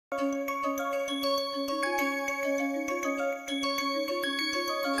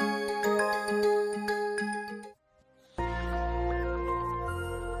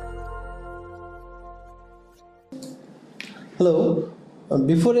Hello.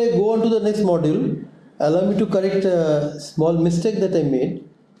 Before I go on to the next module, allow me to correct a small mistake that I made.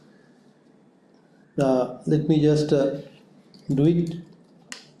 Let me just do it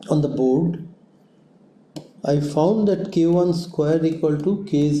on the board. I found that k1 square equal to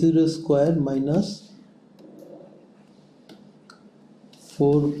k0 square minus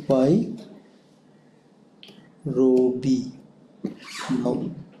 4 pi rho b. Now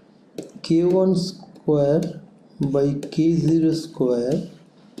k1 square by k0 square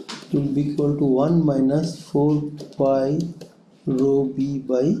will be equal to 1 minus 4 pi rho b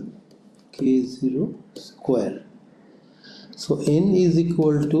by k0 square. So n is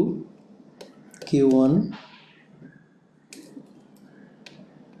equal to k1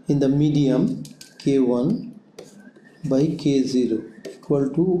 in the medium k1 by k0 equal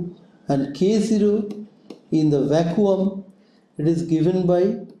to, and k0 in the vacuum it is given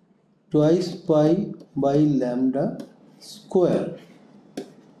by twice pi by lambda square.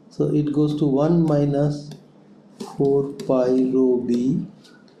 So it goes to 1 minus 4 pi rho b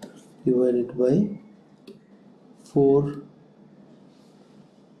divided by 4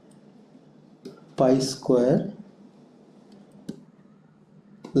 pi square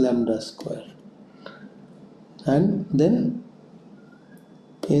lambda square, and then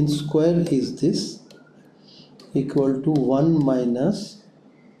n square is this equal to 1 minus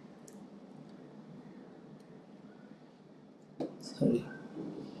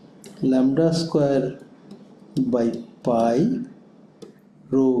lambda square by pi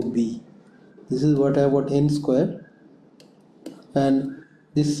rho b. This is what I have got, n square, and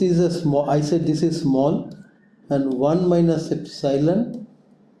this is a small, I said this is small, and 1 minus epsilon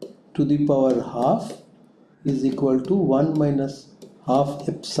to the power half is equal to 1 minus half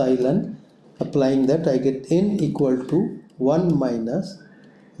epsilon. Applying that, I get n equal to 1 minus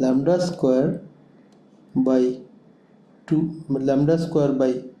lambda square by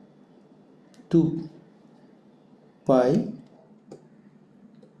 2 pi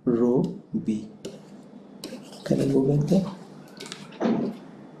rho b. Can I go back there?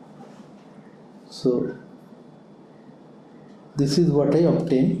 So this is what I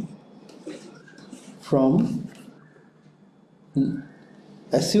obtained from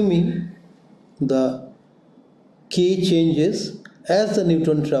assuming the k changes as the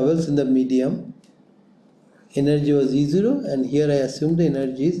neutron travels in the medium. Energy was E0, and here I assume the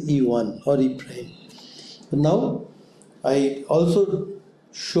energy is E1 or E prime. Now I also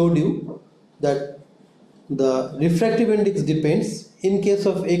showed you that the refractive index depends. In case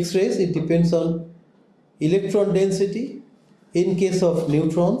of X-rays, it depends on electron density. In case of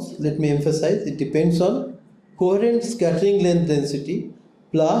neutrons, let me emphasize, it depends on coherent scattering length density,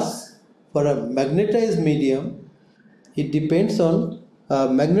 plus for a magnetized medium it depends on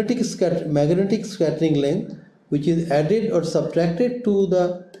magnetic scattering length, which is added or subtracted to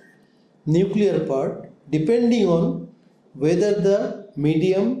the nuclear part depending on whether the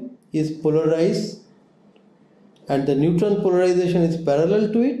medium is polarized and the neutron polarization is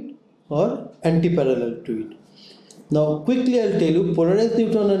parallel to it or anti-parallel to it. Now quickly I'll tell you, polarized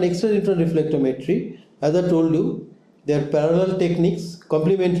neutron and extra neutron reflectometry, as I told you, they are parallel techniques,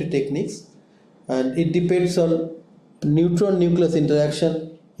 complementary techniques, and it depends on neutron nucleus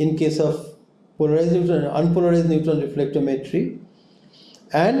interaction in case of polarized neutron and unpolarized neutron reflectometry,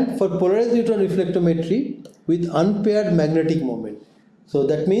 and for polarized neutron reflectometry with unpaired magnetic moment. So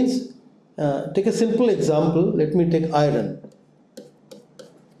that means, take a simple example. Let me take iron.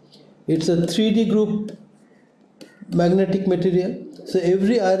 It's a 3D group magnetic material. So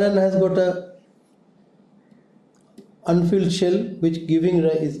every iron has got a unfilled shell which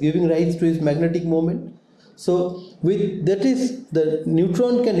is giving rise to its magnetic moment. So with that is, the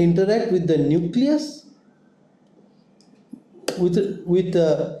neutron can interact with the nucleus with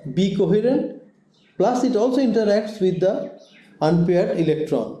B coherent, plus it also interacts with the unpaired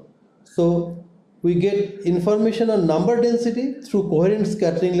electron. So we get information on number density through coherent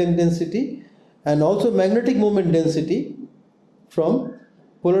scattering length density and also magnetic moment density from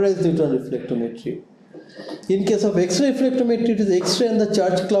polarized neutron reflectometry. In case of X-ray reflectometry, it is X-ray and the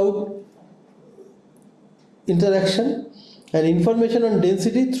charge cloud interaction, and information on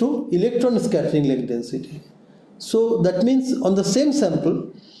density through electron scattering length density. So that means on the same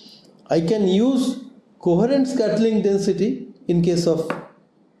sample I can use coherent scattering density in case of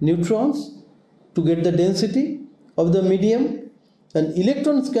neutrons to get the density of the medium, and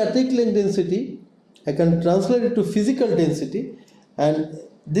electron scattering length density I can translate it to physical density. And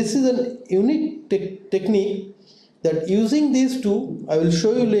this is a unique technique that using these two, I will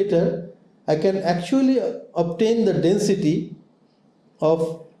show you later, I can actually obtain the density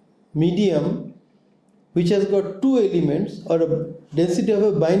of medium which has got two elements or a density of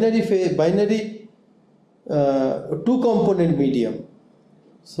a binary two component medium.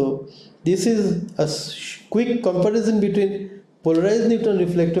 So this is a quick comparison between polarized neutron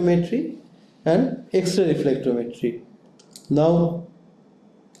reflectometry and X-ray reflectometry. Now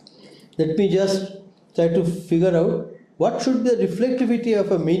let me just try to figure out what should be the reflectivity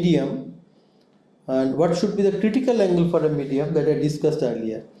of a medium and what should be the critical angle for a medium that I discussed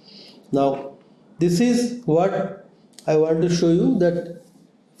earlier. Now this is what I want to show you, that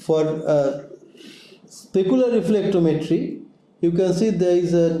for specular reflectometry you can see there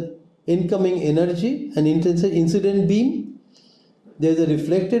is an incoming energy, an incident beam, there is a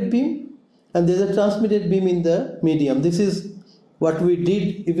reflected beam, and there is a transmitted beam in the medium. This is what we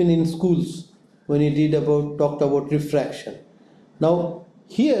did even in schools when we talked about refraction. Now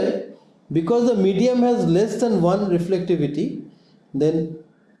here, because the medium has less than one reflectivity, then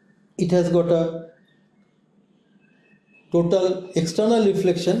it has got a total external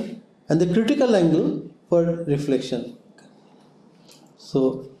reflection and the critical angle for reflection.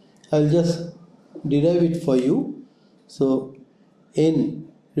 So I'll just derive it for you. So N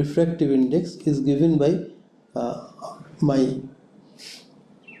refractive index is given by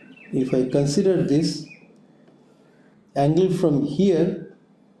if I consider this angle from here,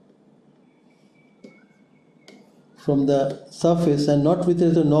 from the surface and not with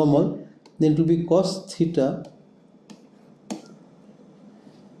it to normal, then it will be cos theta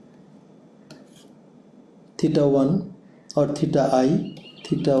theta 1 or theta I,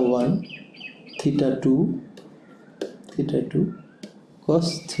 theta 1, theta 2,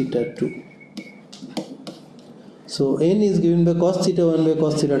 cos theta 2. So N is given by cos theta 1 by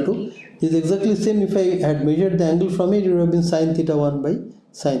cos theta 2. Is exactly the same. If I had measured the angle from it, it would have been sin theta 1 by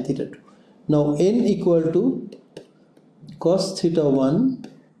sin theta 2. Now N equal to cos theta 1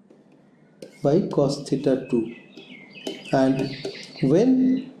 by cos theta 2. And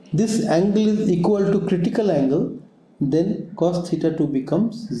when this angle is equal to critical angle, then cos theta 2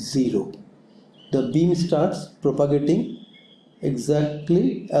 becomes 0. The beam starts propagating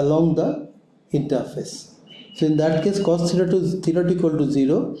exactly along the interface. So in that case, cos theta 2 equal to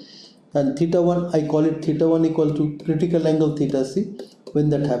 0, and theta 1, I call it theta 1 equal to critical angle theta c. When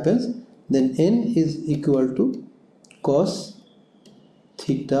that happens, then N is equal to cos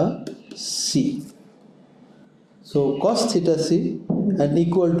theta c. So cos theta c and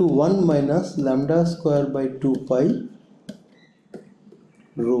equal to 1 minus lambda square by 2 pi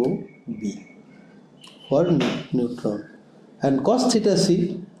rho b for neutron. And cos theta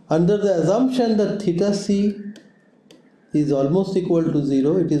c, under the assumption that theta c is almost equal to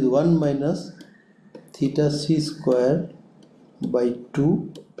 0, it is 1 minus theta c square by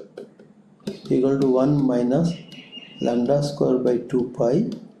 2 equal to 1 minus lambda square by 2 pi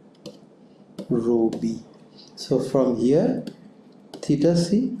rho b. So from here, theta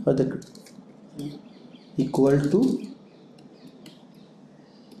c or the equal to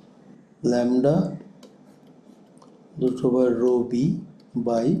lambda root over rho b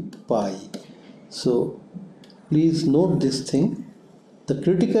by pi. So please note this thing. The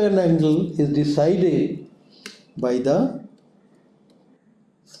critical angle is decided by the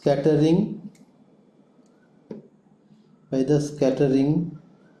scattering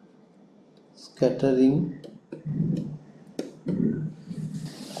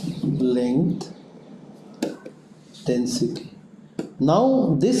length density.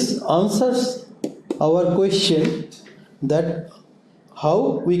 Now this answers our question that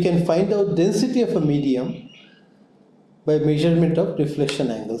how we can find out density of a medium by measurement of reflection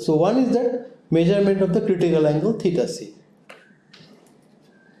angle. So one is that measurement of the critical angle theta c.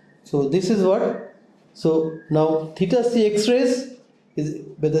 So this is what. So now theta c X-rays is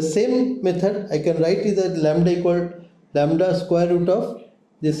by the same method. I can write is that lambda equal lambda square root of,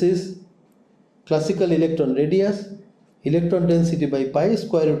 this is classical electron radius, electron density by pi,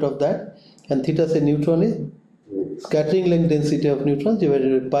 square root of that, and theta c neutron is scattering length density of neutrons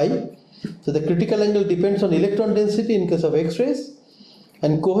divided by pi. So the critical angle depends on electron density in case of X-rays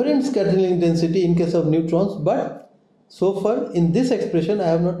and coherent scattering length density in case of neutrons, but so far in this expression I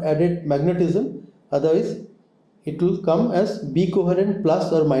have not added magnetism, otherwise it will come as B coherent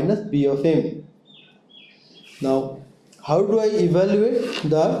plus or minus B of M. Now how do I evaluate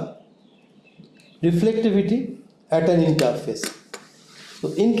the reflectivity at an interface?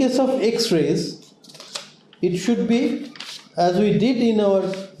 So in case of X-rays, it should be as we did in our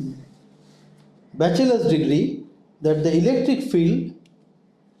bachelor's degree, that the electric field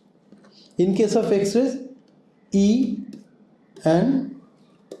in case of X-rays, E and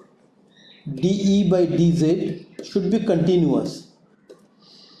dE by dZ should be continuous.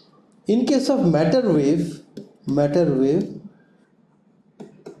 In case of matter wave,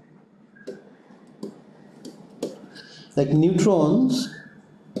 like neutrons,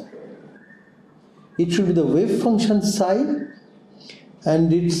 it should be the wave function psi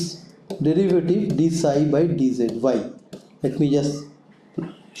and its derivative d psi by dz. Why? Let me just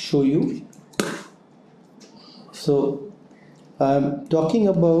show you. So I am talking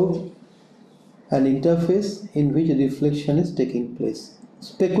about an interface in which reflection is taking place,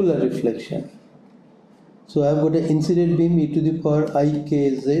 specular reflection. So I have got an incident beam e to the power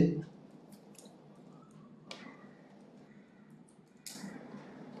ikz,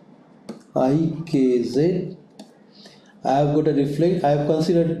 ikz. I have got a reflect. I have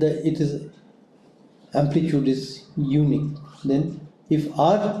considered that it is amplitude is unique. Then if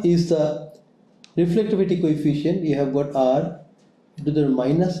r is the reflectivity coefficient, you have got r to the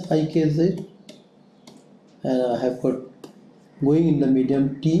minus ikz, and I have got going in the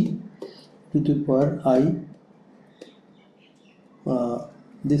medium t to the power I.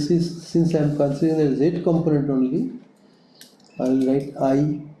 This is, since I am considering the z component only, I will write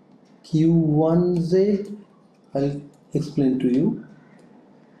I q1z. I will explain to you.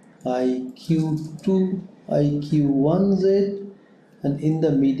 I q2, I q1z, and in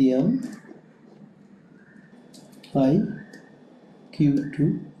the medium I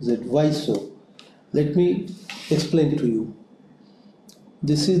q2z. Why so? Let me explain to you.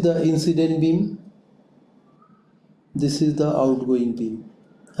 This is the incident beam, this is the outgoing beam.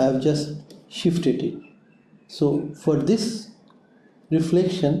 I have just shifted it. So for this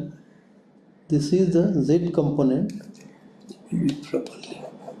reflection, this is the z component. Properly.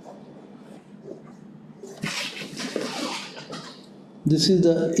 This is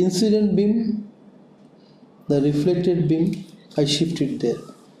the incident beam, the reflected beam. I shifted there.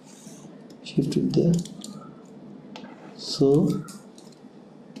 So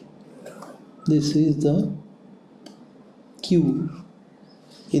this is the Q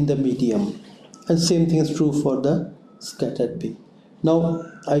in the medium, and same thing is true for the scattered beam. Now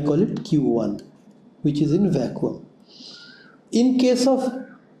I call it Q1, which is in vacuum. In case of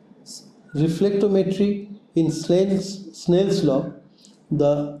reflectometry in Snell's law,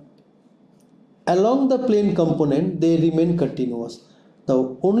 along the plane component they remain continuous.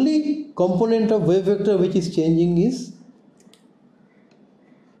 The only component of wave vector which is changing is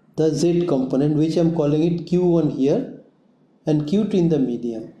the z component, which I am calling it q1 here and q2 in the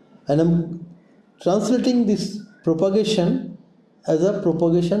medium, and I am translating this propagation as a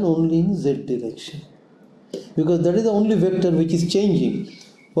propagation only in z direction, because that is the only vector which is changing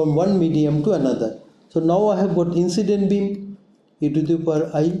from one medium to another. So now I have got incident beam e to the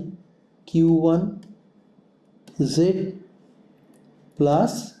power I q1 z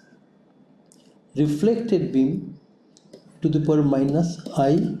plus reflected beam to the power minus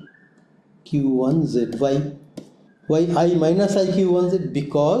I q1z. Why I minus I q1z?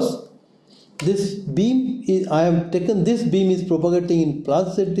 Because this beam is, I have taken this beam is propagating in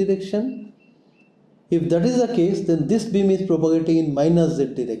plus z direction. If that is the case, then this beam is propagating in minus z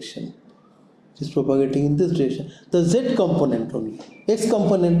direction. It is propagating in this direction. The z component only. X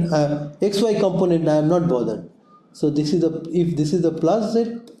component, xy component, I am not bothered. So this is the, if this is the plus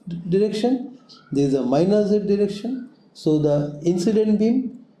z direction, this is a minus z direction. So the incident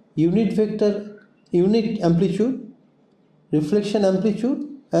beam, unit vector, unit amplitude, reflection amplitude,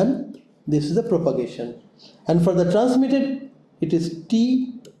 and this is the propagation. And for the transmitted, it is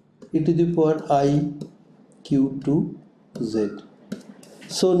t e to the power I q2z.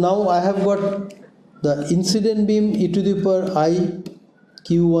 So now I have got the incident beam e to the power I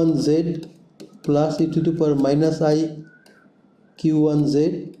q1z plus e to the power minus I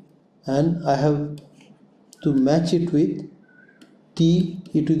q1z, and I have to match it with t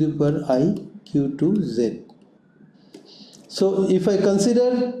e to the power I q2z. So if I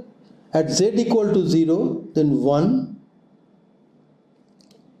consider at z equal to 0, then 1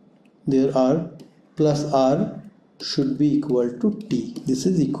 there are plus r should be equal to t. This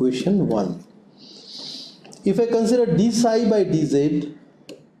is equation 1. If I consider d psi by dz,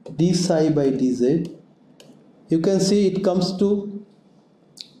 you can see it comes to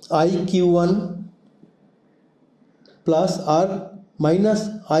I q1 plus r minus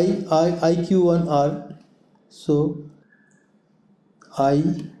I q1 r. So I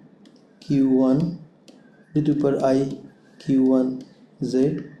q1 to the power I q1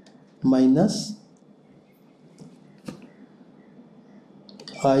 z minus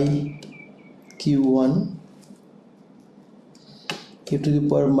I q1 e to the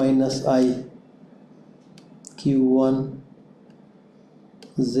power minus I q1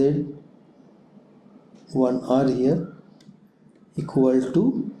 z 1 r here equal to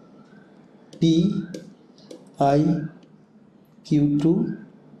T I Q2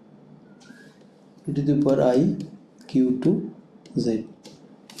 e to the power I Q2 Z.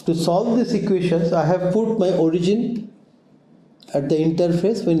 To solve these equations, I have put my origin at the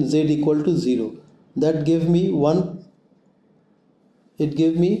interface when Z equal to 0. That gave me 1. It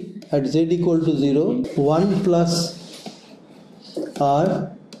gave me at Z equal to 0 1 plus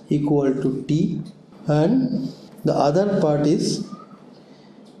R equal to T, and the other part is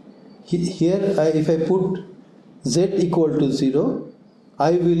here if I put Z equal to 0,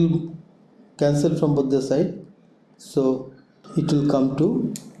 I will cancel from both the side, so it will come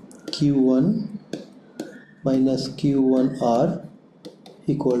to Q1 minus Q1R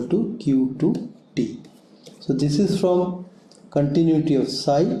equal to Q2T. So this is from continuity of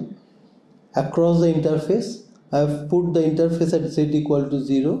psi across the interface. I have put the interface at Z equal to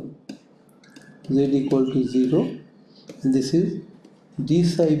 0, Z equal to 0, and this is d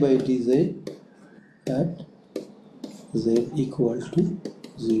psi by dz at Z equal to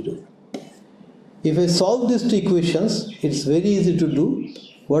 0. If I solve these two equations, it's very easy to do.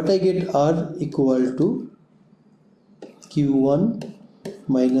 What I get, R equal to Q1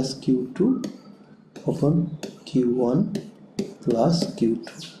 minus Q2 upon Q1 plus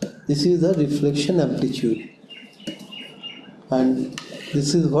Q2. This is the reflection amplitude, and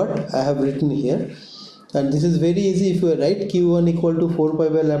this is what I have written here. And this is very easy. If you write Q1 equal to 4 pi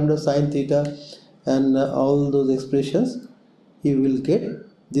by lambda sine theta and all those expressions, you will get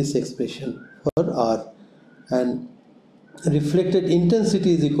this expression for R, and reflected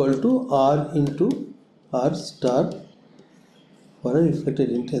intensity is equal to R into R star for a reflected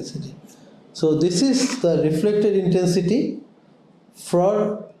intensity. So this is the reflected intensity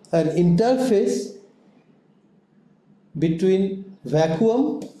for an interface between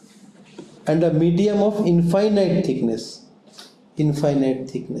vacuum and a medium of infinite thickness.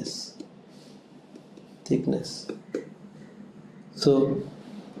 So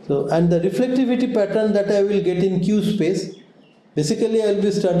and the reflectivity pattern that I will get in Q space, basically I will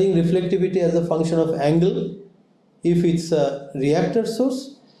be studying reflectivity as a function of angle if it's a reactor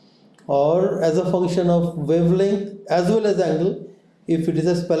source, or as a function of wavelength as well as angle if it is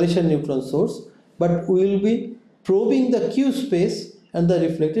a spallation neutron source. But we will be probing the Q space and the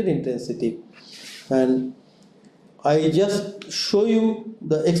reflected intensity, and I just show you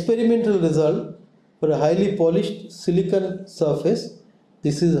the experimental result for a highly polished silicon surface.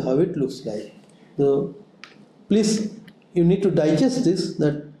 This is how it looks like. So please, you need to digest this,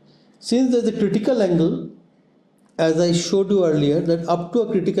 that since there is a critical angle, as I showed you earlier, that up to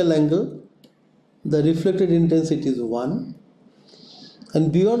a critical angle the reflected intensity is 1,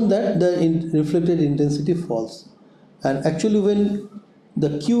 and beyond that the reflected intensity falls. And actually when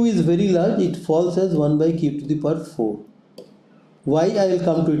the Q is very large, it falls as 1 by Q to the power 4. Why, I will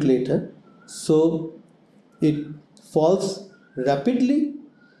come to it later. So it falls rapidly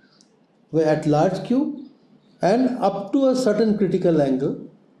at large Q, and up to a certain critical angle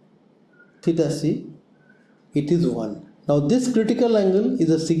theta c, it is 1. Now this critical angle is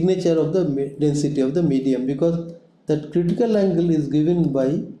a signature of the density of the medium, because that critical angle is given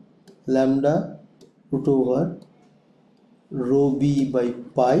by lambda root over rho b by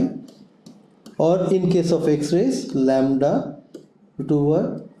pi, or in case of X-rays, lambda root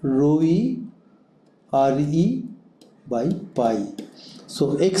over rho e re by pi.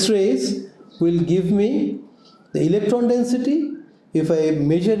 So X-rays will give me the electron density. If I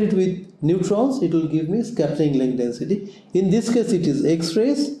measure it with neutrons, it will give me scattering length density. In this case it is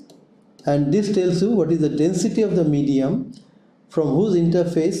X-rays, and this tells you what is the density of the medium from whose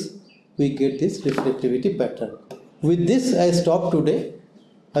interface we get this reflectivity pattern. With this I stop today.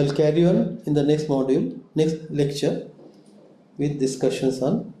 I will carry on in the next module, next lecture, with discussions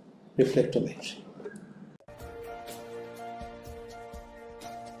on reflectometry.